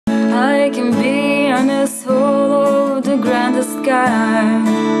I can be on the soul of the grandest sky.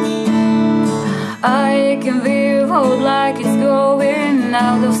 I can be hold like it's going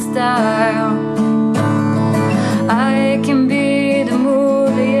out of style. I can be the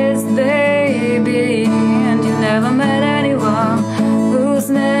moodiest baby, and you never met anyone who's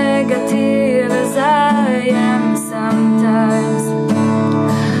negative as I am sometimes.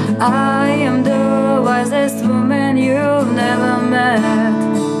 I am the wisest woman you've never met.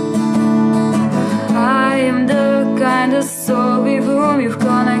 I am the kind of soul with whom you've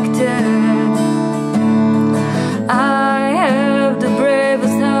connected. I have the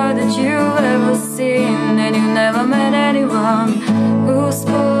bravest heart that you've ever seen, and you never met anyone who's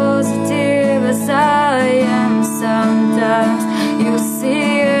positive as I am sometimes. You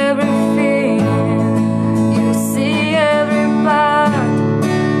see everything, you see every part,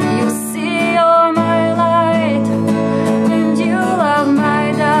 you see all my light, and you love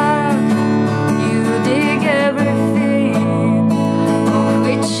my dark. You dig everything of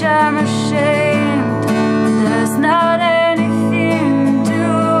which I'm ashamed. There's not anything to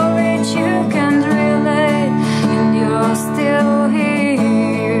which you can relate, and you're still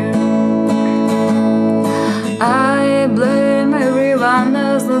here. I blame everyone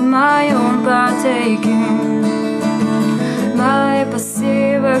else but my own partaking. My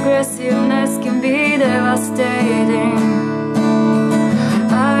passive aggressiveness can be devastating.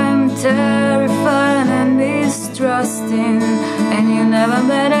 I'm terrified and mistrusting, and you never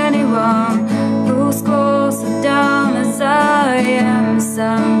met anyone who's closer down as I am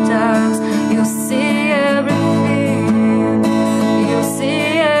sometimes. You see everything, you see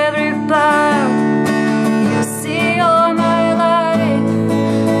every part, you see all my light,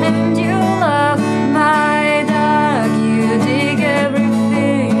 and you love my dark. You dig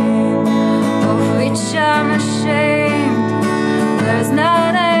everything of which I'm ashamed. There's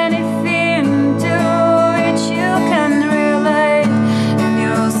not anything to which you can relate, and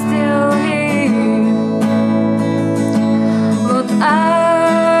you're still here. But I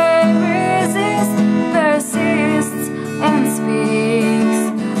resist, persists, and speaks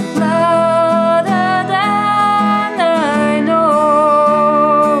louder than I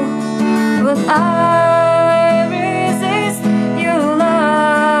know. But I resist your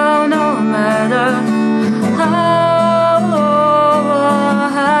love no matter how low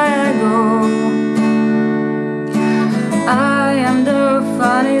I go. I am the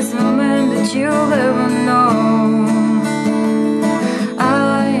funniest woman that you've ever known.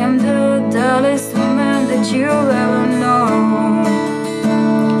 I am the dullest woman that you've ever known.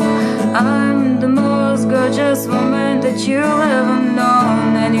 I'm the most gorgeous woman that you've ever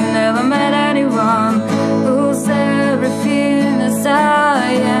known, and you never met anyone who's everything as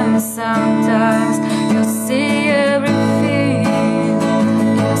I am.